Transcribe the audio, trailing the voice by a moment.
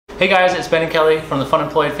Hey guys, it's Ben and Kelly from the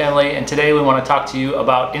FUNemployed Family, and today we want to talk to you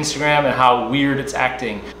about Instagram and how weird it's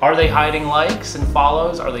acting. Are they hiding likes and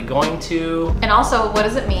follows? Are they going to? And also, what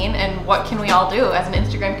does it mean and what can we all do as an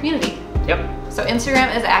Instagram community? Yep. So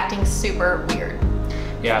Instagram is acting super weird.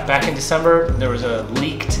 Yeah, back in December, there was a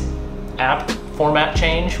leaked app format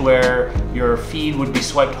change where your feed would be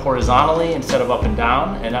swiped horizontally instead of up and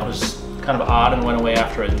down, and that was kind of odd and went away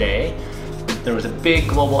after a day. There was a big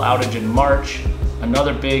global outage in March,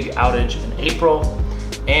 another big outage in April,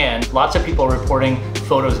 and lots of people reporting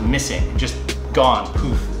photos missing, just gone,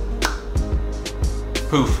 poof,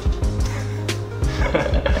 poof.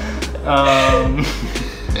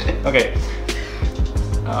 Okay.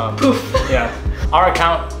 Poof. Yeah. Our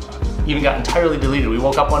account even got entirely deleted. We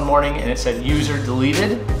woke up one morning and it said user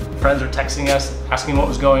deleted. Friends were texting us, asking what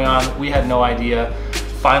was going on. We had no idea.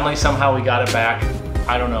 Finally, somehow we got it back.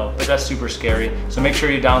 I don't know, but that's super scary. So make sure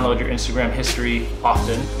you download your Instagram history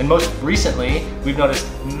often. And most recently, we've noticed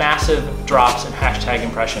massive drops in hashtag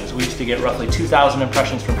impressions. We used to get roughly 2,000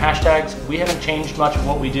 impressions from hashtags. We haven't changed much of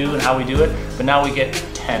what we do and how we do it, but now we get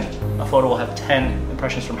 10. A photo will have 10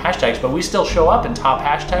 impressions from hashtags, but we still show up in top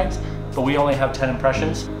hashtags, but we only have 10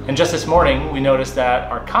 impressions. And just this morning, we noticed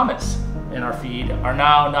that our comments in our feed are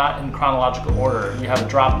now not in chronological order. We have a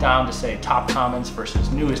drop down to say top comments versus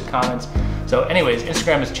newest comments. So anyways,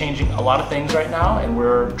 Instagram is changing a lot of things right now and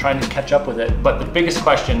we're trying to catch up with it. But the biggest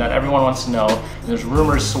question that everyone wants to know, and there's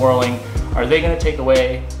rumors swirling, are they gonna take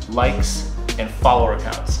away likes and follower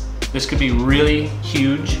accounts? This could be really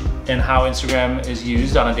huge in how Instagram is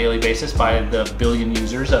used on a daily basis by the billion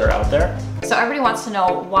users that are out there. So everybody wants to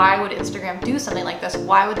know, why would Instagram do something like this?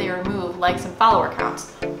 Why would they remove likes and follower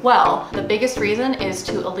counts? Well, the biggest reason is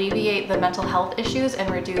to alleviate the mental health issues and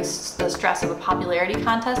reduce the stress of a popularity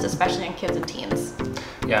contest, especially in kids and teens.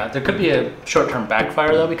 Yeah, there could be a short-term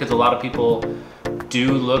backfire though, because a lot of people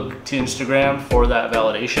do look to Instagram for that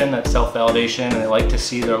validation, that self-validation, and they like to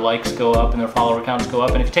see their likes go up and their follower counts go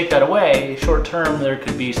up. And if you take that away, short-term, there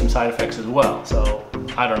could be some side effects as well. So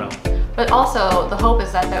I don't know. But also, the hope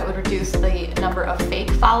is that that would reduce the number of fake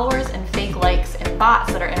followers and fake likes and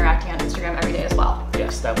bots that are interacting on Instagram every day as well.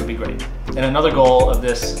 Yes, that would be great. And another goal of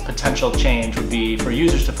this potential change would be for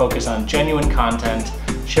users to focus on genuine content,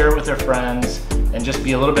 share it with their friends, and just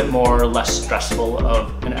be a little bit less stressful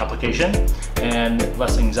of an application and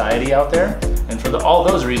less anxiety out there. And for all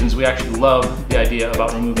those reasons, we actually love the idea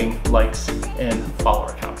about removing likes and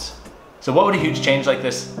follower accounts. So what would a huge change like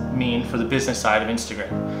this mean for the business side of Instagram?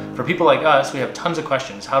 For people like us, we have tons of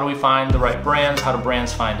questions. How do we find the right brands? How do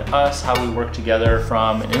brands find us? How do we work together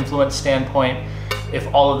from an influence standpoint if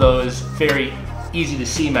all of those very easy to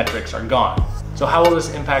see metrics are gone? So how will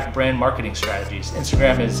this impact brand marketing strategies?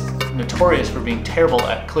 Instagram is notorious for being terrible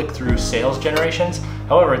at click-through sales generations.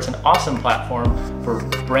 However, it's an awesome platform for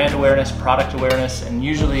brand awareness, product awareness, and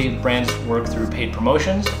usually brands work through paid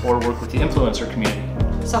promotions or work with the influencer community.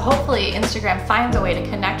 So hopefully Instagram finds a way to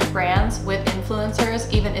connect brands with influencers,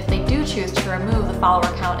 even if they do choose to remove the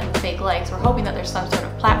follower count and the fake likes. We're hoping that there's some sort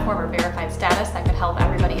of platform or verified status that could help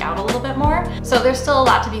everybody out a little bit more. So there's still a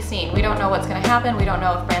lot to be seen. We don't know what's going to happen. We don't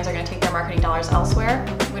know if brands are going to take their marketing dollars elsewhere.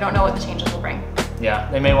 We don't know what the changes will bring. Yeah,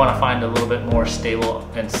 they may want to find a little bit more stable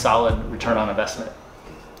and solid return on investment.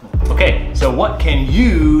 Okay, so what can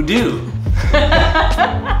you do?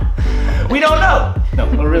 We don't know. No,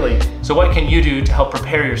 really. So what can you do to help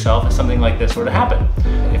prepare yourself if something like this were to happen?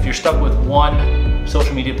 If you're stuck with one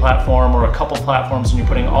social media platform or a couple platforms and you're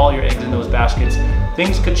putting all your eggs in those baskets,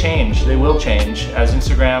 things could change. They will change. As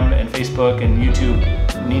Instagram and Facebook and YouTube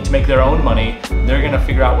need to make their own money, they're gonna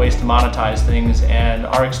figure out ways to monetize things, and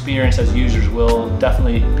our experience as users will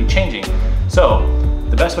definitely be changing. So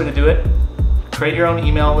the best way to do it, create your own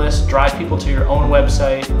email list, drive people to your own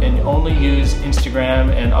website, and only use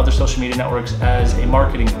Instagram and other social media networks as a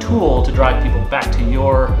marketing tool to drive people back to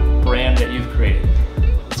your brand that you've created.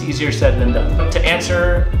 It's easier said than done. To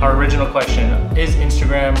answer our original question, is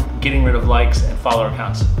Instagram getting rid of likes and follower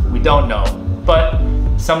accounts? We don't know, but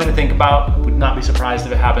something to think about. Would not be surprised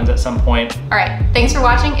if it happens at some point. All right, thanks for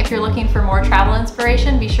watching. If you're looking for more travel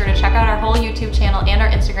inspiration, be sure to check out our whole YouTube channel and our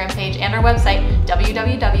Instagram page and our website,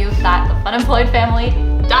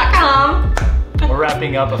 www.thefunemployedfamily.com. We're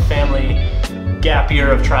wrapping up a family gap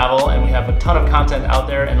year of travel, and we have a ton of content out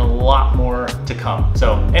there and a lot more to come.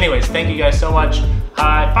 So anyways, thank you guys so much.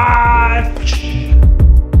 High five!